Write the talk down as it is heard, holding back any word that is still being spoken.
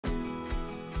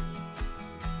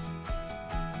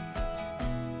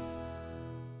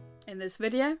In this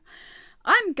video,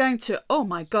 I'm going to, oh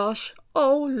my gosh,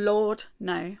 oh Lord,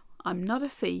 no, I'm not a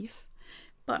thief,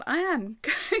 but I am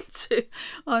going to,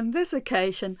 on this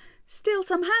occasion, steal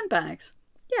some handbags.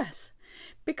 Yes,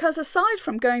 because aside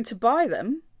from going to buy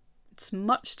them, it's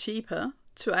much cheaper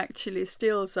to actually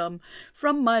steal some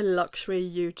from my luxury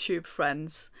YouTube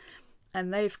friends.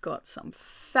 And they've got some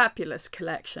fabulous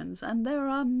collections, and there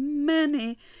are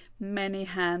many, many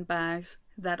handbags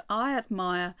that I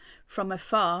admire from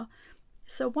afar.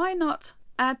 So why not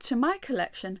add to my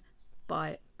collection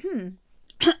by,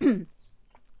 you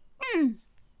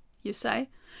say,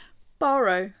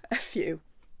 borrow a few.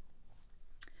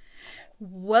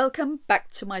 Welcome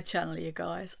back to my channel, you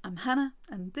guys. I'm Hannah,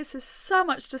 and this is So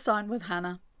Much Design with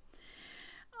Hannah.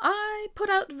 I put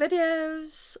out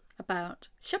videos about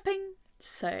shopping,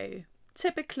 so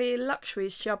typically luxury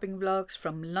shopping vlogs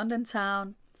from London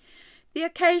town, the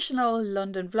occasional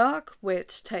London vlog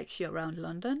which takes you around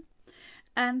London,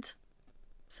 and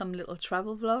some little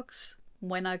travel vlogs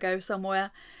when I go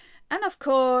somewhere, and of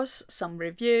course some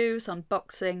reviews,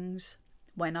 unboxings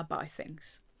when I buy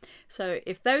things. So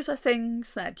if those are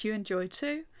things that you enjoy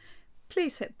too,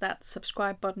 please hit that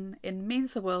subscribe button. It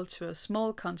means the world to a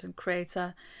small content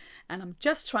creator, and I'm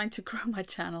just trying to grow my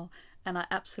channel, and I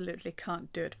absolutely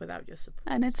can't do it without your support.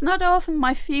 And it's not often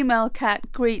my female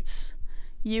cat greets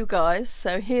you guys,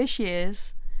 so here she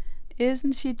is.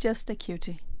 Isn't she just a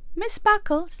cutie? Miss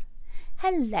Sparkles.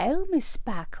 Hello, Miss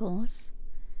Sparkles.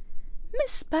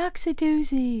 Miss Sparksy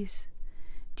Doozies.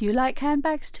 Do you like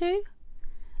handbags too?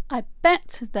 I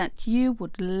bet that you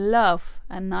would love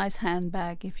a nice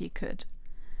handbag if you could.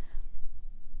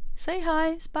 Say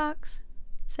hi, Sparks.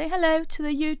 Say hello to the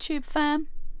YouTube fam.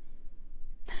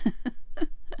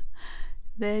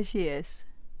 There she is.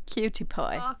 Cutie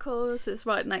pie. Sparkles is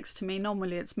right next to me.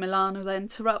 Normally it's Milano that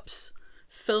interrupts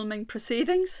filming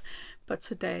proceedings, but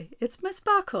today it's Miss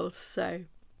Sparkles, so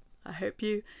I hope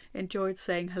you enjoyed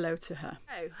saying hello to her.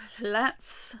 So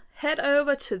let's head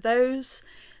over to those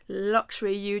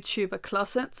luxury YouTuber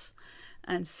closets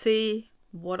and see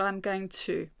what I'm going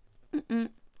to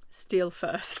steal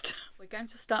first. We're going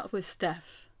to start with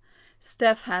Steph.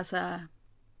 Steph has an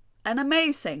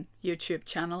amazing YouTube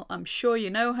channel. I'm sure you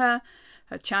know her.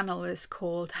 Her channel is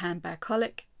called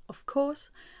Handbagaholic. Of course,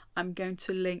 I'm going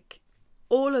to link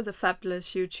all of the fabulous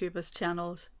YouTubers'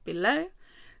 channels below,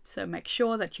 so make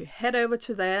sure that you head over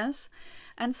to theirs.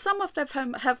 And some of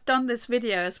them have done this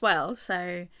video as well,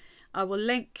 so I will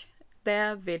link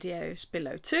their videos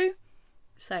below too,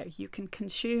 so you can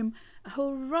consume a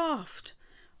whole raft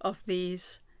of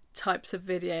these types of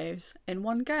videos in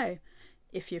one go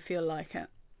if you feel like it.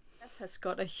 Steph has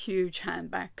got a huge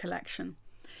handbag collection.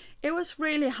 It was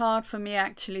really hard for me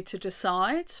actually to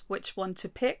decide which one to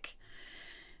pick,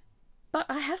 but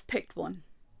I have picked one.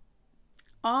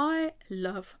 I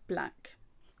love black.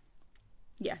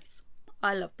 Yes,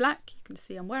 I love black. You can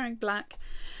see I'm wearing black.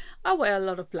 I wear a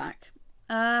lot of black.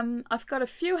 I've got a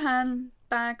few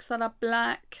handbags that are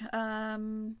black.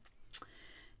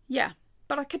 Yeah,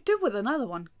 but I could do with another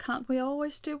one. Can't we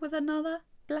always do with another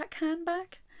black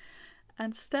handbag?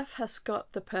 And Steph has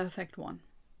got the perfect one.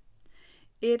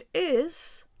 It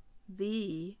is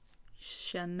the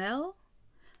Chanel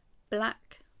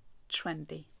Black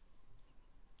Trendy.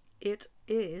 It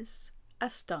is a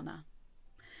stunner.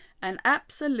 An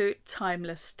absolute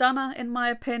timeless stunner in my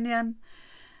opinion.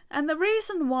 And the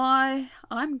reason why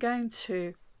I'm going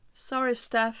to, sorry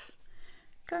Steph,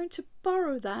 going to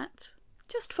borrow that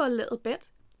just for a little bit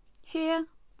here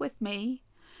with me.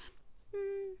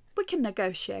 We can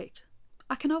negotiate.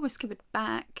 I can always give it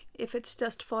back if it's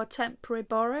just for a temporary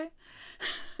borrow.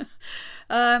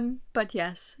 But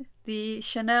yes, the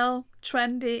Chanel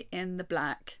Trendy in the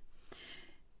black.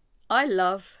 I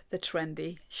love the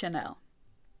trendy Chanel.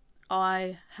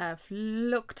 I have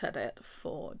looked at it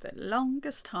for the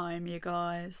longest time, you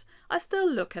guys. I still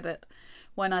look at it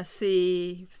when I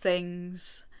see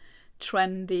things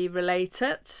trendy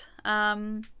related,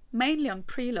 mainly on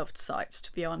pre-loved sites,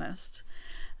 to be honest.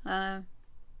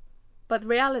 But the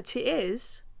reality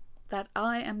is that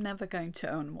I am never going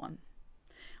to own one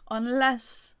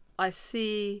unless I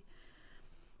see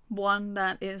one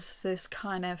that is this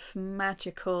kind of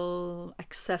magical,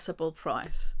 accessible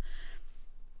price.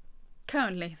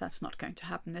 Currently, that's not going to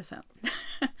happen, is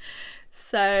it?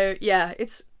 So yeah,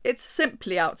 it's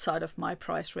simply outside of my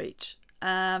price reach.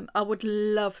 I would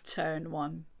love to own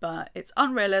one, but it's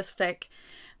unrealistic.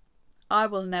 I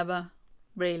will never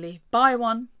really buy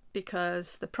one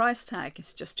because the price tag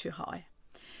is just too high.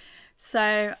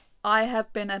 So I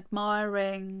have been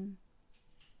admiring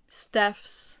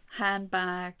Steph's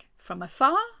handbag from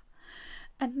afar,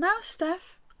 and now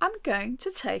Steph, I'm going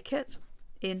to take it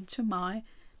into my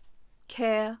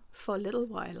care for a little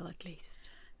while at least.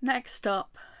 Next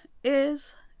up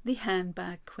is the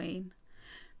handbag queen.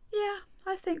 Yeah,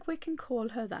 I think we can call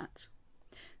her that.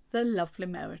 The lovely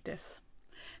Meredith.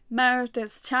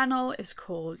 Meredith's channel is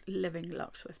called Living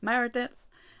Lux with Meredith,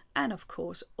 and of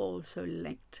course also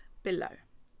linked below.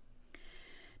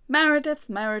 Meredith,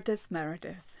 Meredith,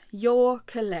 Meredith, your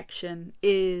collection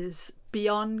is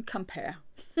beyond compare.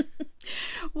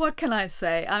 What can I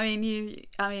say? I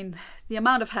mean, the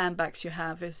amount of handbags you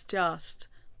have is just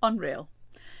unreal.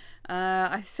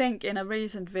 I think in a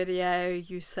recent video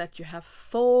you said you have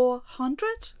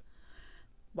 400.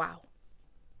 Wow.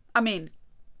 I mean,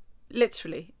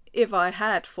 literally, if I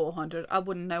had 400, I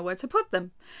wouldn't know where to put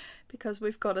them, because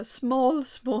we've got a small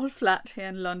flat here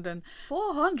in London.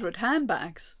 400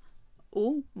 handbags.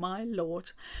 Oh my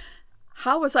lord.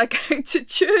 How was I going to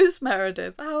choose,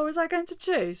 Meredith? How was I going to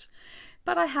choose?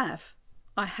 But I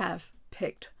have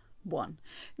picked one.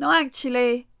 Now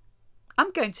actually,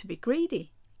 I'm going to be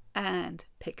greedy and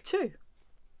pick two.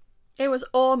 It was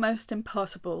almost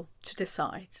impossible to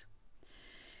decide.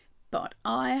 But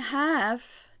I have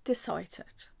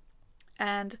decided.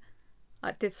 And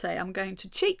I did say I'm going to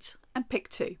cheat and pick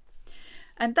two.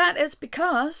 And that is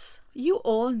because you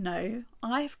all know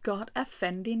I've got a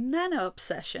Fendi Nano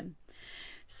obsession.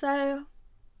 So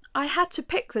I had to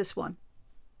pick this one.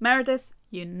 Meredith,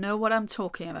 you know what I'm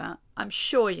talking about. I'm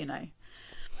sure you know.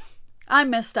 I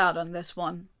missed out on this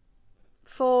one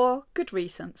for good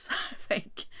reasons, I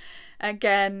think.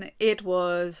 Again, it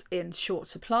was in short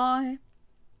supply.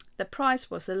 The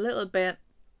price was a little bit,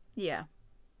 yeah,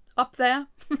 up there.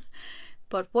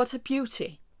 But what a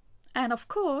beauty. And of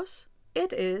course,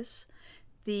 it is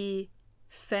the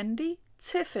Fendi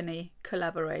Tiffany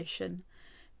collaboration.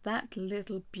 That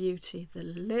little beauty, the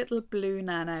little blue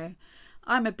nano.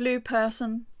 I'm a blue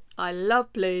person. I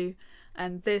love blue.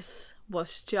 And this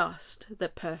was just the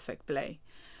perfect blue.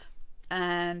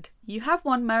 And you have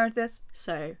one, Meredith.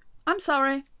 So I'm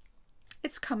sorry.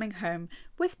 It's coming home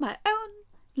with my own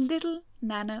little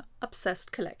nano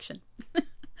obsessed collection.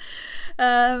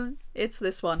 It's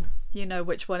this one. You know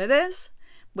which one it is.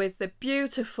 With the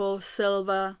beautiful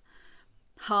silver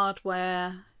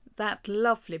hardware. That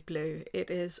lovely blue.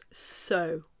 It is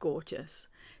so gorgeous.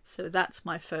 So that's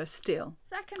my first steal.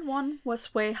 Second one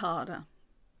was way harder,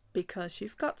 because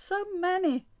you've got so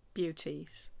many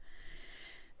beauties.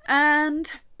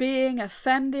 And being a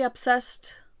Fendi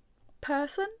obsessed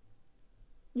person,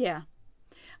 yeah,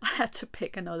 I had to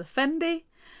pick another Fendi.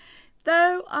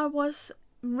 Though I was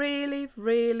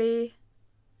really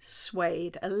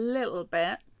swayed a little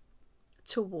bit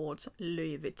towards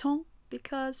Louis Vuitton,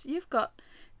 because you've got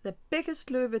the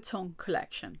biggest Louis Vuitton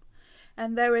collection.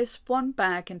 And there is one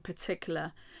bag in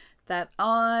particular that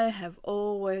I have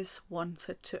always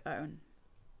wanted to own.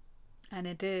 And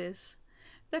it is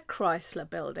the Chrysler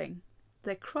Building.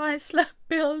 The Chrysler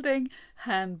Building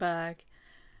handbag.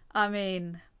 I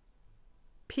mean,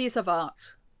 piece of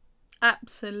art.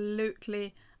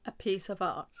 Absolutely a piece of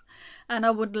art. And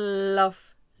I would love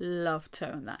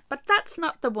to own that. But that's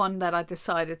not the one that I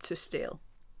decided to steal.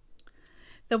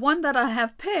 The one that I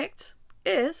have picked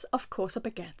is, of course, a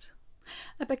baguette.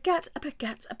 A baguette, a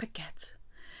baguette, a baguette.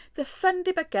 The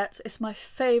Fendi baguette is my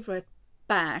favourite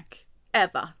bag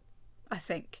ever, I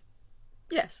think.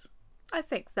 Yes, I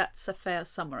think that's a fair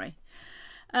summary.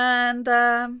 And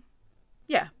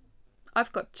yeah,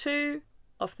 I've got two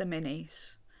of the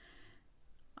minis.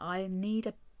 I need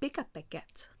a bigger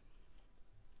baguette.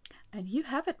 And you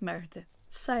have it, Meredith.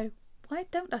 So why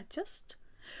don't I just,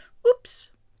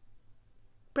 oops,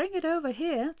 bring it over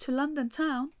here to London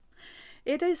town.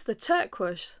 It is the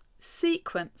turquoise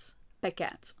sequence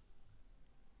baguette.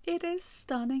 It is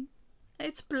stunning.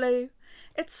 It's blue.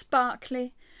 It's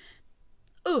sparkly.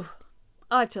 Ooh,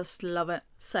 I just love it.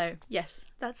 So yes,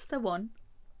 that's the one.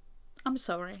 I'm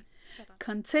sorry.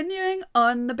 Continuing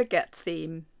on the baguette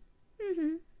theme.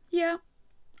 Yeah,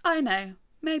 I know.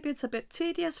 Maybe it's a bit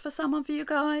tedious for some of you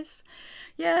guys.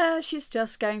 Yeah, she's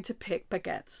just going to pick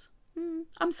baguettes.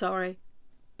 I'm sorry.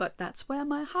 But that's where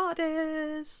my heart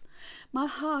is. My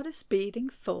heart is beating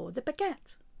for the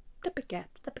baguette. The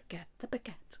baguette, the baguette, the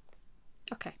baguette.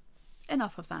 Okay,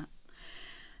 enough of that.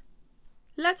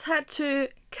 Let's head to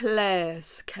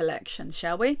Claire's collection,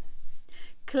 shall we?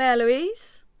 Claire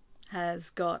Louise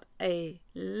has got a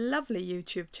lovely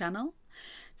YouTube channel,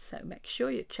 so make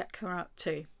sure you check her out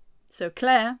too. So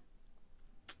Claire,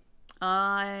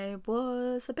 I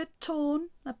was a bit torn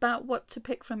about what to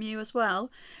pick from you as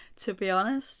well, to be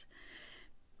honest.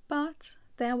 But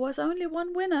there was only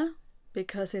one winner,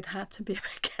 because it had to be a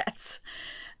baguette.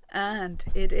 And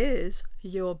it is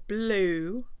your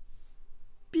blue,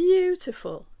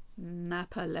 beautiful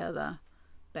Napa leather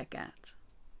baguette.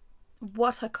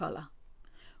 What a colour.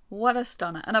 What a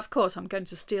stunner. And of course I'm going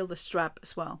to steal the strap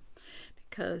as well,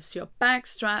 because your bag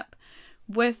strap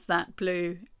with that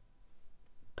blue,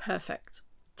 perfect.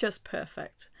 Just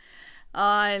perfect.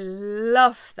 I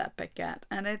love that baguette,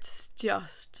 and it's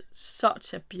just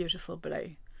such a beautiful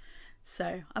blue.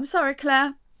 So I'm sorry,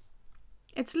 Claire.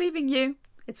 It's leaving you.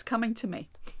 It's coming to me.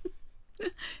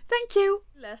 Thank you.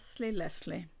 Leslie.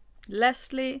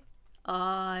 Leslie,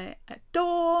 I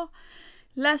adore.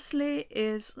 Leslie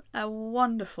is a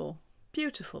wonderful,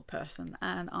 beautiful person,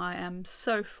 and I am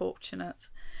so fortunate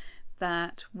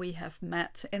that we have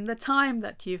met in the time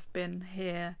that you've been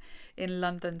here in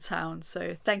London town.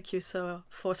 So thank you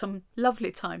for some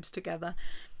lovely times together,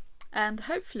 and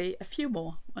hopefully a few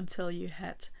more until you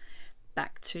head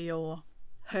back to your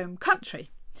home country.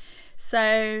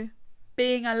 So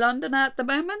being a Londoner at the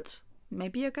moment,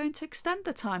 maybe you're going to extend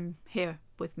the time here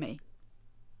with me.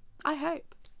 I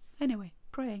hope. Anyway,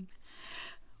 praying.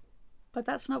 But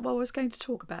that's not what I was going to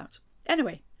talk about.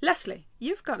 Anyway, Leslie,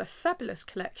 you've got a fabulous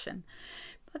collection.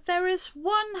 But there is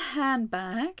one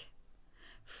handbag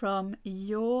from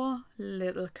your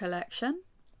little collection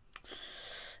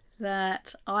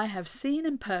that I have seen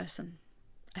in person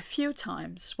a few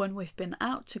times when we've been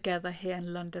out together here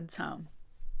in London town.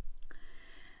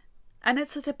 And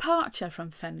it's a departure from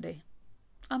Fendi.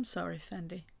 I'm sorry,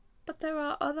 Fendi, but there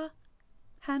are other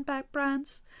handbag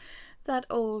brands that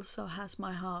also has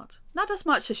my heart. Not as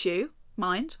much as you,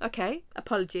 mind, okay,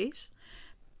 apologies,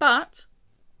 but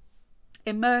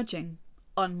emerging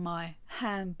on my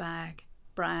handbag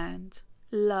brand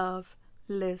love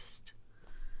list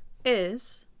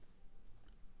is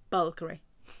Bulgari.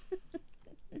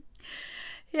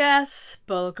 Yes,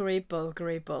 Bulgari.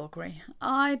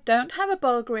 I don't have a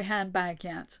Bulgari handbag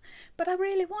yet, but I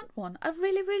really want one. I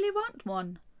really want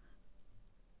one.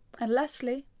 And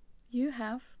Leslie, you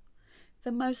have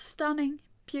the most stunning,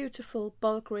 beautiful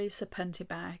Bulgari serpenti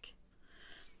bag.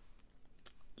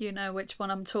 You know which one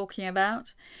I'm talking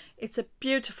about. It's a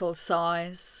beautiful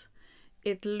size.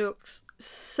 It looks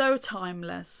so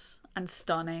timeless and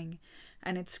stunning,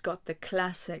 and it's got the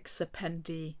classic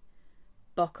serpenti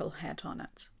buckle head on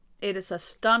it. It is a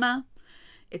stunner.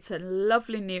 It's a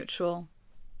lovely neutral,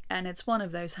 and it's one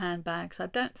of those handbags I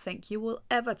don't think you will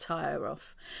ever tire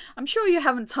of. I'm sure you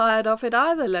haven't tired of it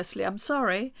either, Leslie. I'm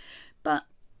sorry, but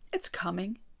it's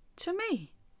coming to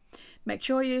me. Make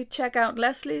sure you check out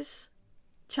Leslie's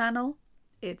channel.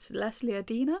 It's Leslie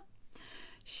Adina.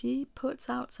 She puts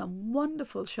out some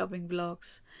wonderful shopping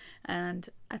vlogs, and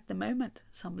at the moment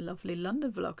some lovely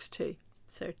London vlogs too.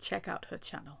 So check out her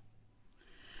channel.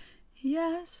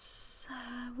 Yes,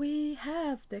 we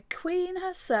have the Queen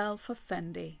herself of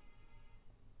Fendi.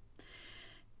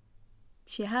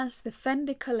 She has the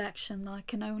Fendi collection I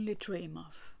can only dream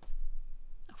of.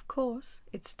 Of course,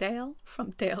 it's Dale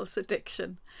from Dale's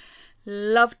Addiction.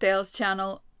 Love Dale's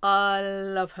channel. I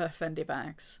love her Fendi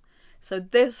bags. So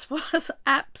this was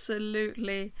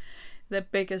absolutely the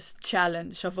biggest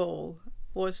challenge of all,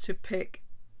 was to pick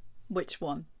which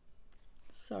one.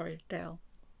 Sorry, Dale,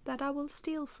 that I will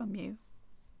steal from you.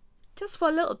 Just for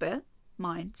a little bit,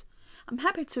 mind. I'm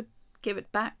happy to give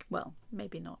it back. Well,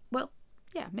 maybe not. Well,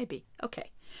 yeah, maybe.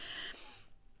 Okay.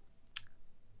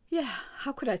 Yeah,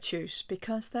 how could I choose?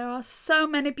 Because there are so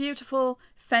many beautiful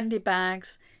Fendi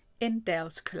bags in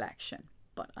Dale's collection.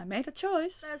 But I made a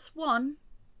choice. There's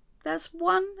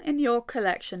one in your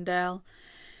collection, Dale,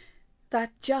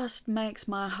 that just makes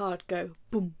my heart go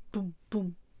boom, boom,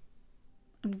 boom.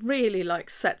 And really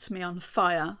sets me on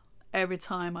fire every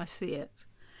time I see it.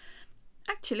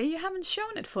 Actually, you haven't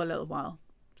shown it for a little while.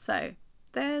 So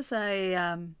there's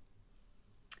a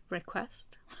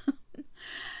request.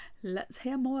 Let's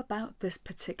hear more about this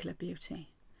particular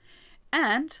beauty.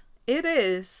 And it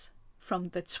is from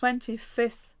the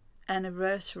 25th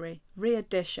anniversary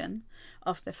re-edition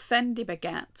of the Fendi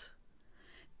baguette,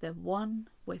 the one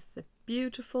with the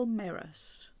beautiful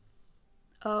mirrors.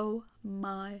 Oh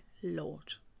my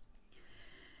lord.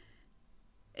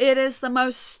 It is the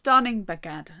most stunning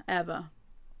baguette ever.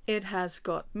 It has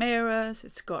got mirrors,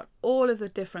 it's got all of the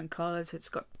different colours, it's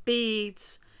got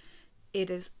beads, it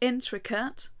is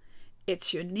intricate,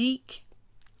 it's unique,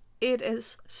 it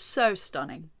is so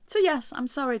stunning. So yes, I'm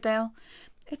sorry, Dale,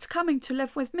 it's coming to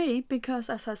live with me because,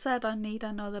 as I said, I need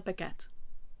another baguette.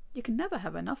 You can never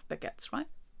have enough baguettes, right?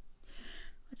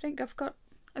 I think I've got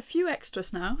a few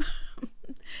extras now.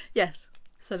 Yes,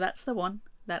 so that's the one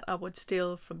that I would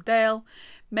steal from Dale.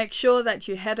 Make sure that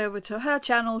you head over to her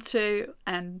channel too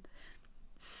and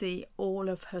see all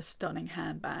of her stunning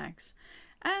handbags.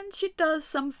 And she does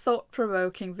some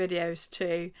thought-provoking videos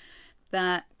too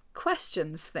that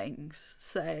questions things.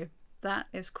 So that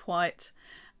is quite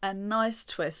a nice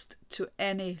twist to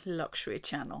any luxury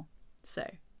channel. So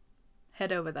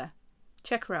head over there,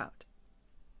 check her out,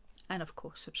 and of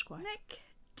course subscribe. Nick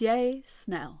J.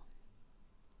 Snell.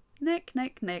 Nick.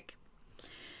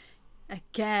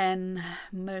 Again,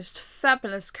 most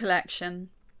fabulous collection.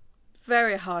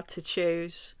 Very hard to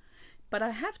choose, but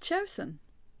I have chosen.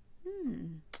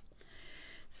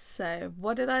 So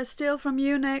what did I steal from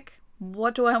you, Nick?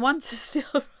 What do I want to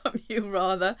steal from you,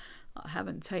 rather? I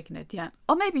haven't taken it yet.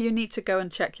 Or maybe you need to go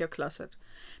and check your closet.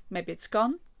 Maybe it's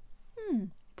gone.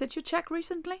 Did you check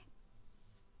recently?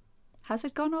 Has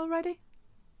it gone already?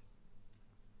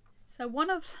 So one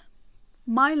of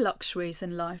my luxuries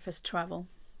in life is travel.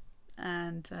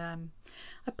 And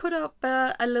I put up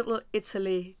a little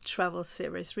Italy travel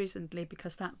series recently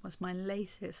because that was my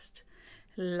latest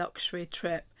luxury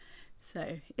trip.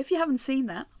 So if you haven't seen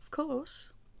that, of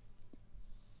course,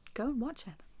 go and watch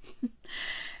it.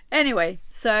 Anyway,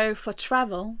 so for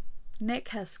travel, Nick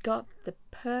has got the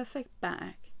perfect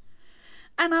bag.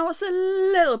 And I was a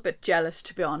little bit jealous,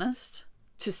 to be honest,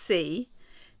 to see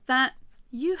that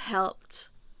you helped,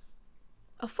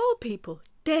 of all people,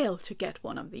 Dale to get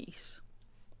one of these.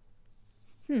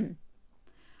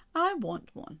 I want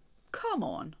one. Come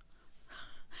on.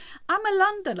 I'm a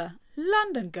Londoner,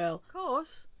 London girl. Of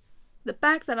course, the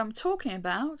bag that I'm talking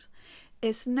about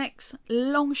is Nick's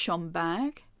Longchamp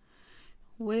bag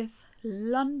with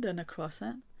London across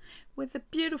it, with a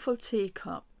beautiful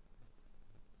teacup.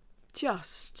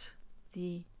 Just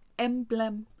the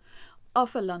emblem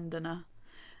of a Londoner.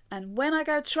 And when I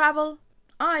go travel,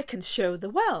 I can show the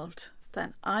world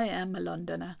that I am a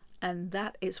Londoner, and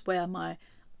that is where my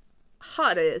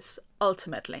heart is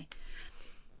ultimately.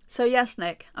 So yes,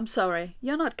 Nick, I'm sorry,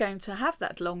 you're not going to have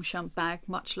that Longchamp bag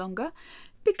much longer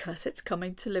because it's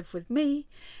coming to live with me,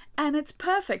 and it's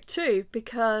perfect too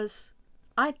because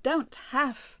I don't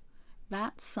have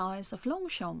that size of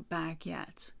Longchamp bag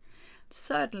yet.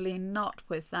 Certainly not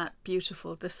with that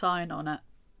beautiful design on it.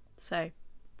 So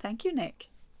thank you, Nick.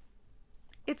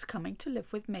 It's coming to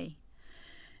live with me.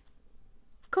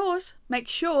 Of course, make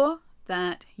sure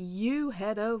that you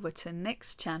head over to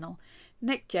Nick's channel,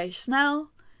 Nick J.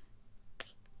 Snell,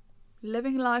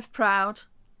 living life proud,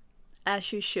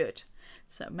 as you should.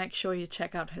 So make sure you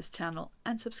check out his channel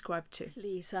and subscribe to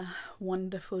Lisa,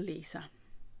 wonderful Lisa.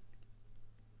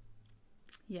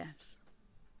 Yes,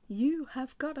 you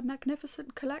have got a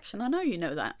magnificent collection. I know you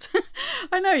know that.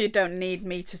 I know you don't need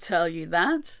me to tell you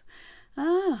that.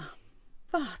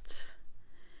 But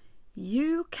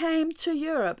you came to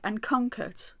Europe and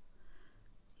conquered.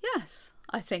 Yes,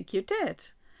 I think you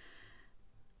did.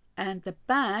 And the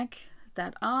bag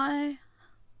that I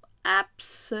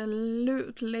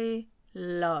absolutely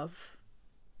love,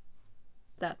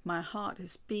 that my heart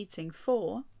is beating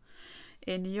for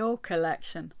in your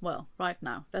collection, well, right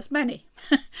now there's many,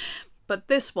 but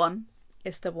this one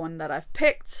is the one that I've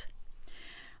picked.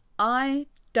 I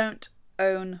don't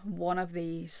own one of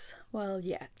these, well,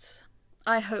 yet.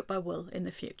 I hope I will in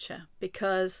the future,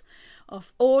 because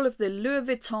of all of the Louis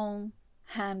Vuitton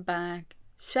handbag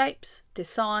shapes,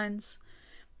 designs,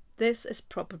 this is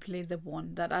probably the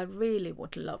one that I really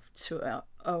would love to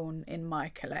own in my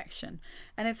collection.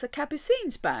 And it's a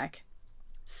Capucine's bag.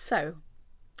 So,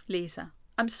 Lisa,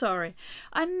 I'm sorry.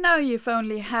 I know you've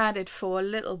only had it for a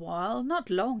little while, not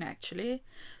long actually,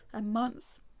 a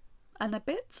month and a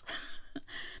bit.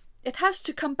 It has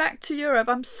to come back to Europe,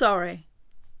 I'm sorry.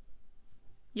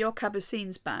 Your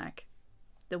Capucine's bag,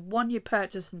 the one you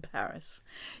purchased in Paris.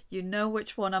 You know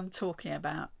which one I'm talking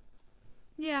about.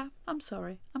 Yeah, I'm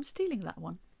sorry, I'm stealing that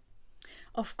one.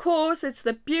 Of course, it's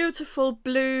the beautiful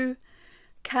blue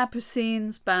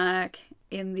Capucine's bag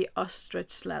in the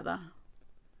ostrich leather.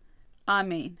 I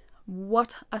mean,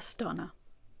 what a stunner.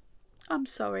 I'm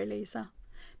sorry, Lisa,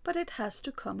 but it has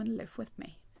to come and live with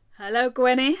me. Hello,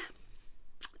 Gwenny.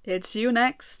 It's you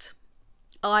next.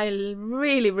 I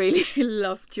really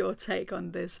loved your take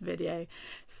on this video,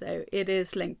 so it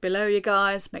is linked below, you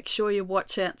guys. Make sure you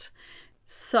watch it.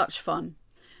 Such fun.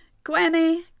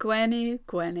 Gwenny,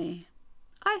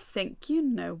 I think you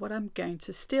know what I'm going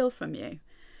to steal from you.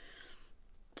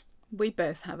 We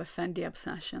both have a Fendi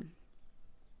obsession.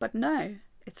 But no,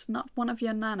 it's not one of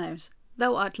your nanos,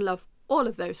 though I'd love all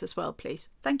of those as well, please.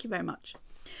 Thank you very much.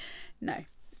 No,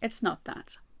 it's not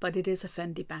that, but it is a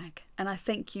Fendi bag, and I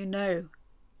think you know.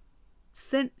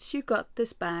 Since you got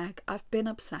this bag, I've been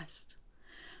obsessed.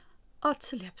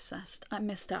 Utterly obsessed. I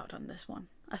missed out on this one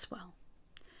as well.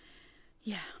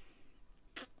 Yeah.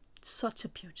 Such a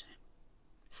beauty.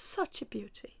 Such a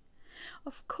beauty.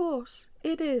 Of course,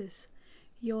 it is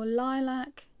your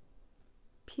lilac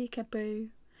peekaboo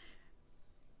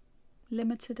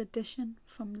limited edition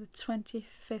from the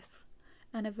 25th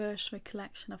anniversary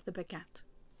collection of the Baguette.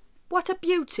 What a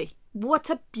beauty! What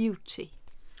a beauty!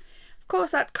 Of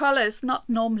course, that colour is not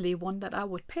normally one that I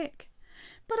would pick,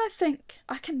 but I think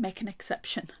I can make an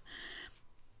exception.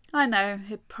 I know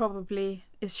it probably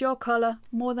is your colour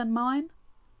more than mine,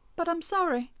 but I'm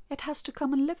sorry, it has to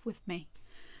come and live with me.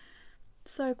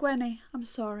 So Gwenny, I'm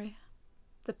sorry.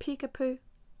 The peekaboo,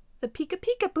 the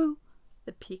peekaboo,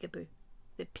 the peekaboo,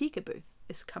 the peekaboo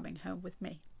is coming home with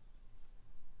me.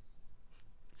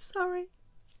 Sorry.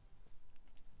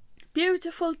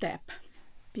 Beautiful Deb,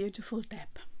 beautiful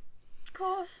Deb. Of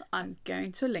course, I'm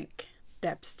going to link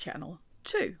Deb's channel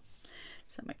too.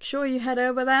 So make sure you head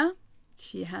over there.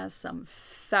 She has some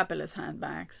fabulous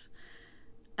handbags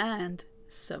and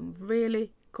some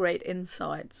really great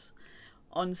insights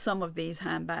on some of these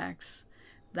handbags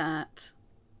that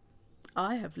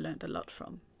I have learned a lot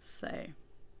from. So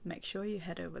make sure you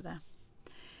head over there.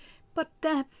 But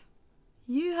Deb,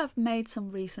 you have made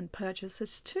some recent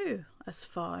purchases too, as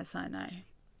far as I know.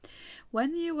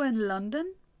 When you were in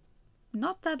London,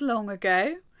 not that long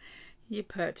ago, you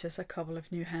purchased a couple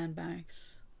of new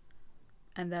handbags.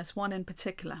 And there's one in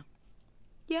particular.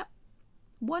 Yep,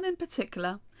 one in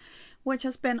particular, which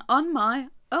has been on my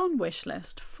own wish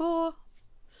list for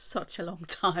such a long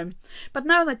time. But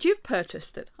now that you've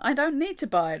purchased it, I don't need to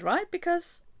buy it, right?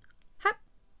 Because, hap,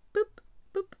 boop,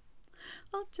 boop,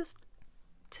 I'll just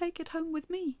take it home with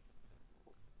me.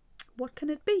 What can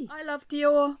it be? I love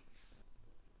Dior,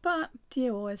 but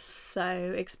Dior is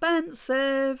so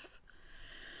expensive.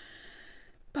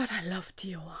 But I love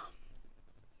Dior.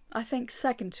 I think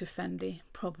second to Fendi,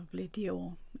 probably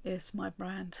Dior is my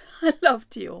brand. I love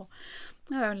Dior.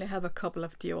 I only have a couple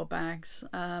of Dior bags,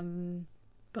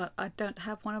 but I don't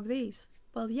have one of these.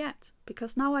 Well, yet,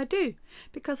 because now I do,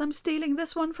 because I'm stealing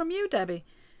this one from you, Debbie.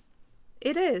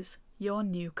 It is your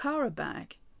new Cara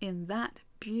bag in that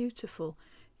beautiful,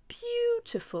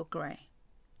 beautiful grey.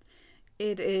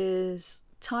 It is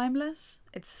timeless,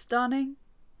 it's stunning,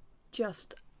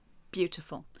 just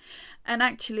beautiful. And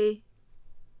actually,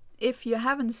 if you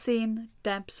haven't seen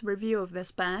Deb's review of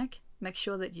this bag, make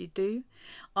sure that you do.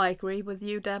 I agree with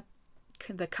you, Deb.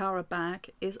 The Cara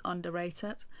bag is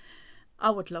underrated.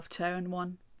 I would love to own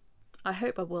one. I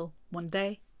hope I will one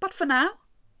day. But for now,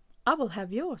 I will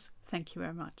have yours. Thank you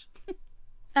very much.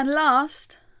 And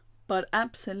last, but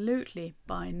absolutely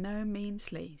by no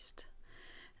means least,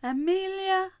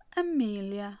 Amelia,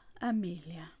 Amelia,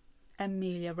 Amelia.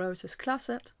 Amelia Rose's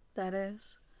closet, that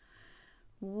is.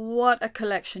 What a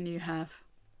collection you have.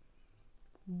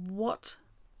 What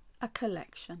a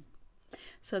collection.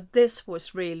 So this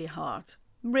was really hard.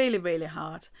 Really, really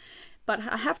hard. But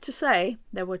I have to say,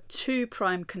 there were two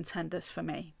prime contenders for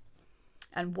me.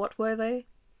 And what were they,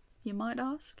 you might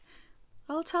ask?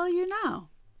 I'll tell you now.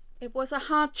 It was a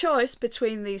hard choice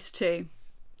between these two.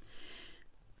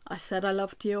 I said I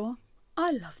love Dior.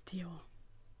 I love Dior.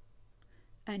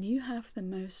 And you have the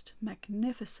most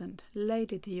magnificent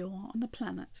Lady Dior on the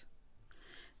planet.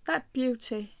 That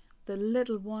beauty, the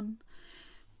little one,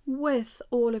 with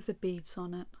all of the beads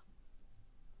on it.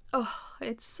 Oh,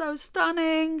 it's so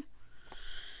stunning.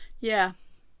 Yeah,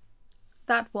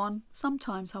 that one,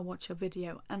 sometimes I watch a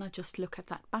video and I just look at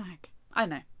that bag. I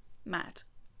know, mad,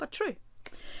 but true.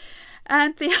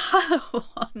 And the other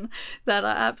one that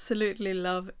I absolutely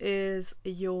love is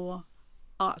your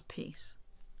art piece.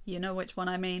 You know which one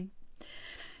I mean.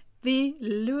 The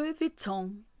Louis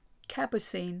Vuitton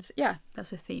Capucines. Yeah,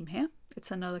 there's a theme here.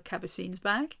 It's another Capucines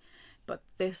bag. But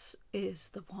this is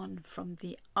the one from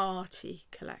the Arty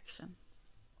collection.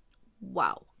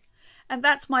 Wow. And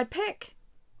that's my pick.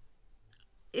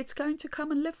 It's going to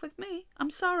come and live with me.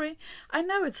 I'm sorry. I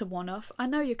know it's a one-off. I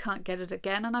know you can't get it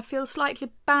again. And I feel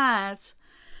slightly bad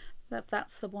that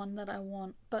that's the one that I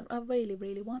want. But I really,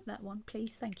 really want that one.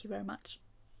 Please. Thank you very much.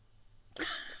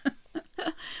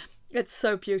 It's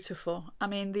so beautiful. I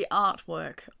mean, the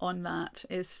artwork on that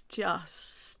is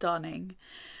just stunning.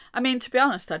 I mean, to be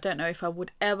honest, I don't know if I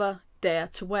would ever dare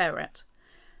to wear it,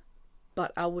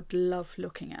 but I would love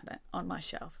looking at it on my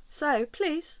shelf. So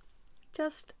please,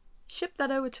 just ship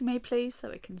that over to me, please, so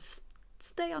it can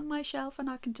stay on my shelf and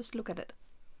I can just look at it.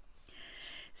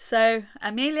 So,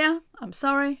 Amelia, I'm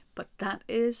sorry, but that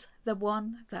is the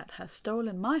one that has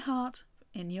stolen my heart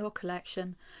in your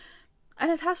collection.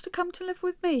 And it has to come to live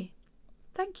with me.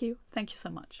 Thank you. Thank you so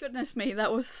much. Goodness me,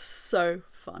 that was so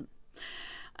fun.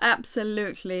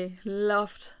 Absolutely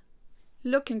loved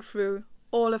looking through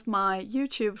all of my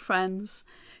YouTube friends'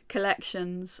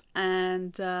 collections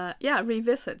and yeah,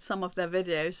 revisit some of their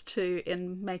videos too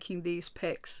in making these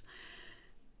picks.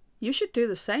 You should do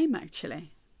the same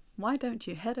actually. Why don't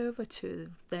you head over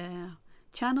to their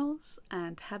channels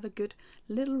and have a good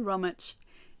little rummage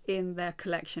in their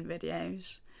collection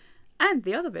videos and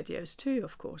the other videos too,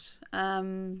 of course.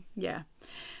 Yeah,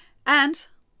 and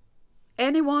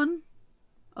anyone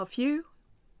of you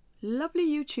lovely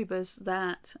YouTubers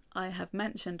that I have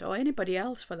mentioned, or anybody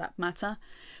else for that matter,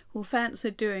 who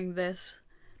fancy doing this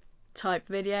type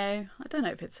video, I don't know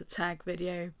if it's a tag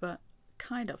video, but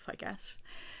kind of, I guess,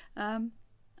 I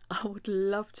would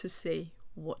love to see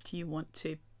what you want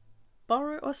to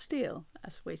borrow or steal,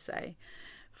 as we say,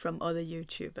 from other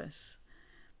YouTubers.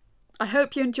 I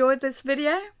hope you enjoyed this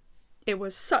video. It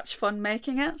was such fun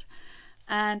making it,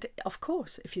 and of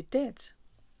course, if you did,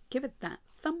 give it that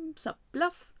thumbs up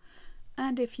love.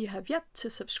 And if you have yet to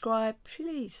subscribe,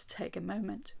 please take a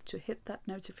moment to hit that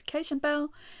notification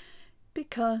bell,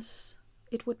 because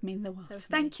it would mean the world to me.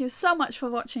 Thank you so much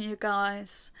for watching, you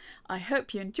guys. I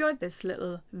hope you enjoyed this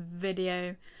little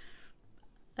video.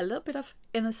 A little bit of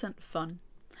innocent fun.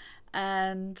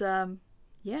 And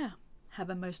yeah, have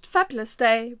a most fabulous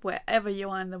day wherever you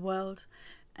are in the world.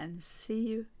 And see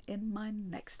you in my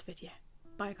next video.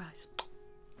 Bye, guys.